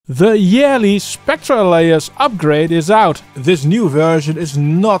The yearly Spectralayers upgrade is out. This new version is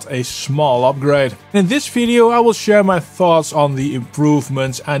not a small upgrade. In this video I will share my thoughts on the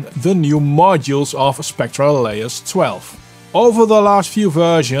improvements and the new modules of Spectralayers 12. Over the last few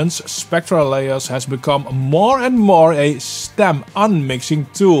versions, Spectralayers has become more and more a stem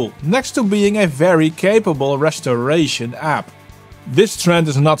unmixing tool, next to being a very capable restoration app. This trend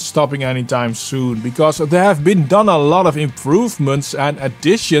is not stopping anytime soon, because there have been done a lot of improvements and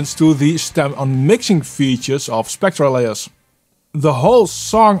additions to the stem unmixing features of Spectralayers. The whole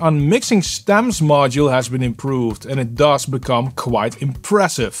song unmixing stems module has been improved, and it does become quite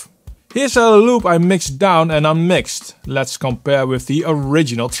impressive. Here's a loop I mixed down and unmixed. Let's compare with the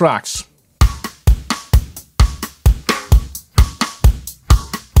original tracks.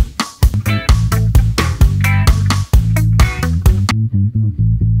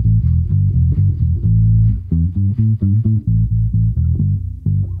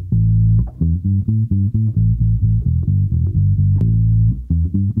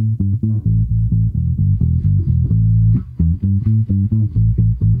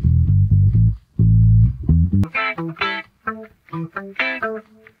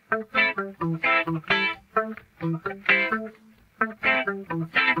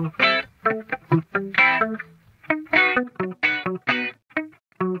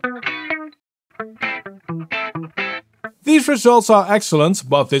 These results are excellent,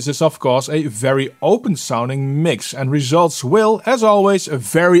 but this is of course a very open sounding mix, and results will, as always,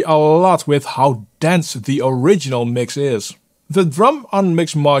 vary a lot with how dense the original mix is. The drum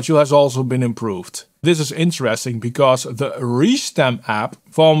unmix module has also been improved. This is interesting because the Restem app,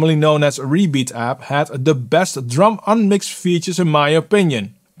 formerly known as Rebeat app, had the best drum unmix features in my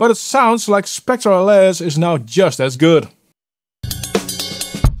opinion. But it sounds like Spectralayers is now just as good.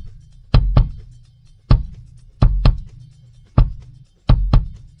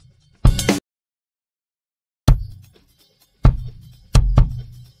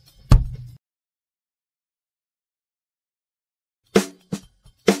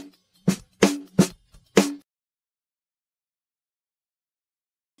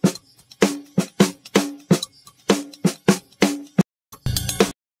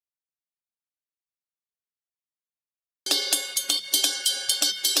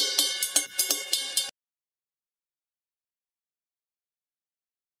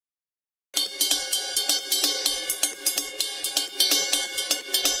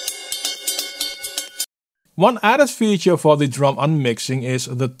 One added feature for the drum unmixing is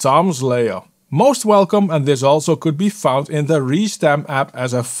the toms layer. Most welcome, and this also could be found in the Restem app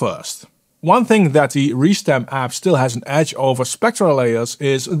as a first. One thing that the Restem app still has an edge over Spectralayers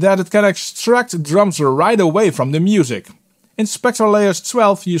is that it can extract drums right away from the music. In Spectralayers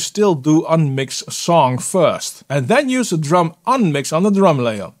 12 you still do unmix song first, and then use a drum unmix on the drum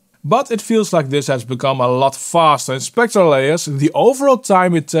layer. But it feels like this has become a lot faster in Spectralayers. The overall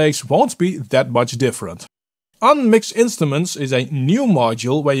time it takes won't be that much different. Unmix Instruments is a new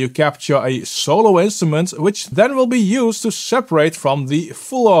module where you capture a solo instrument, which then will be used to separate from the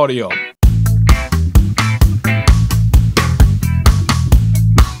full audio.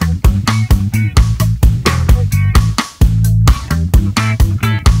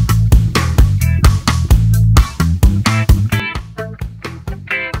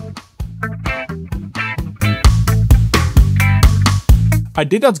 I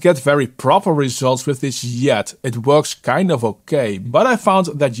did not get very proper results with this yet. It works kind of okay, but I found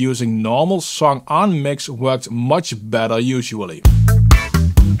that using normal song unmix worked much better usually.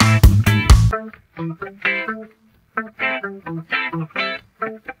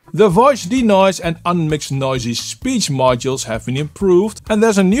 The voice denoise and unmix noisy speech modules have been improved, and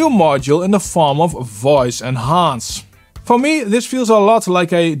there's a new module in the form of voice enhance. For me, this feels a lot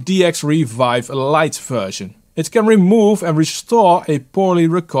like a DX Revive Lite version. It can remove and restore a poorly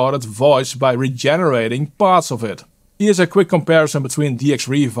recorded voice by regenerating parts of it. Here's a quick comparison between DX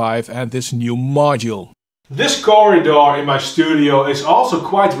Revive and this new module. This corridor in my studio is also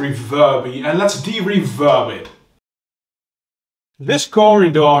quite reverby, and let's de-reverb it. This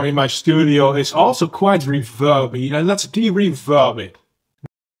corridor in my studio is also quite reverby, and let's de-reverb it.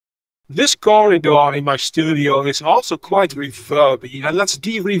 This corridor in my studio is also quite reverby, and let's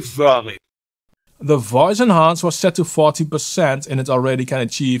de-reverb it. The voice enhance was set to 40% and it already can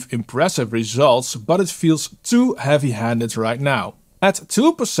achieve impressive results, but it feels too heavy-handed right now. At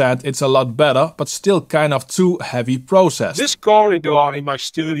 2% it's a lot better, but still kind of too heavy processed. This corridor in my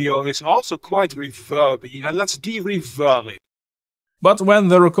studio is also quite reverby, and let's de-reverb it. But when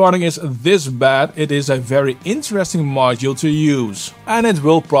the recording is this bad, it is a very interesting module to use, and it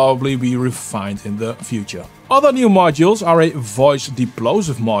will probably be refined in the future. Other new modules are a voice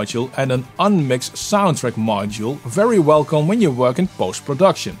deplosive module and an unmixed soundtrack module, very welcome when you work in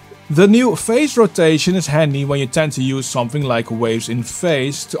post-production. The new phase rotation is handy when you tend to use something like waves in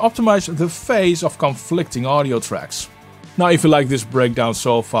phase to optimize the phase of conflicting audio tracks. Now if you like this breakdown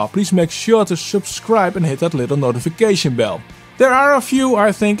so far, please make sure to subscribe and hit that little notification bell. There are a few,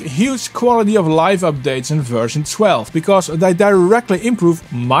 I think, huge quality of life updates in version 12 because they directly improve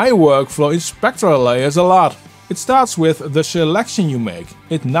my workflow in Spectralayers a lot. It starts with the selection you make.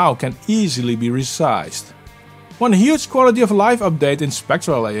 It now can easily be resized. One huge quality of life update in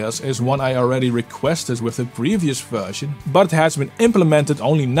Spectralayers is one I already requested with the previous version, but it has been implemented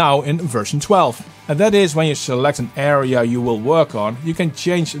only now in version 12. And that is when you select an area you will work on, you can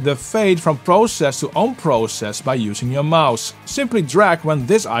change the fade from process to on-process by using your mouse. Simply drag when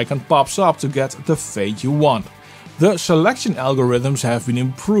this icon pops up to get the fade you want. The selection algorithms have been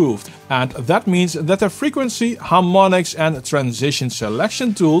improved, and that means that the frequency, harmonics and transition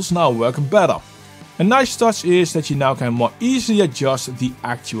selection tools now work better. A nice touch is that you now can more easily adjust the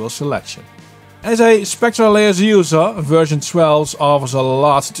actual selection. As a Spectralayers user, version 12 offers a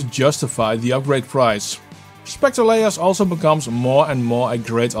lot to justify the upgrade price. Spectralayers also becomes more and more a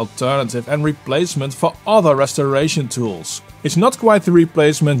great alternative and replacement for other restoration tools. It's not quite the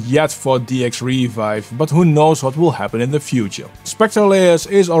replacement yet for DX Revive, but who knows what will happen in the future. Spectralayers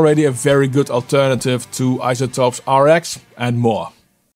is already a very good alternative to Isotopes RX and more.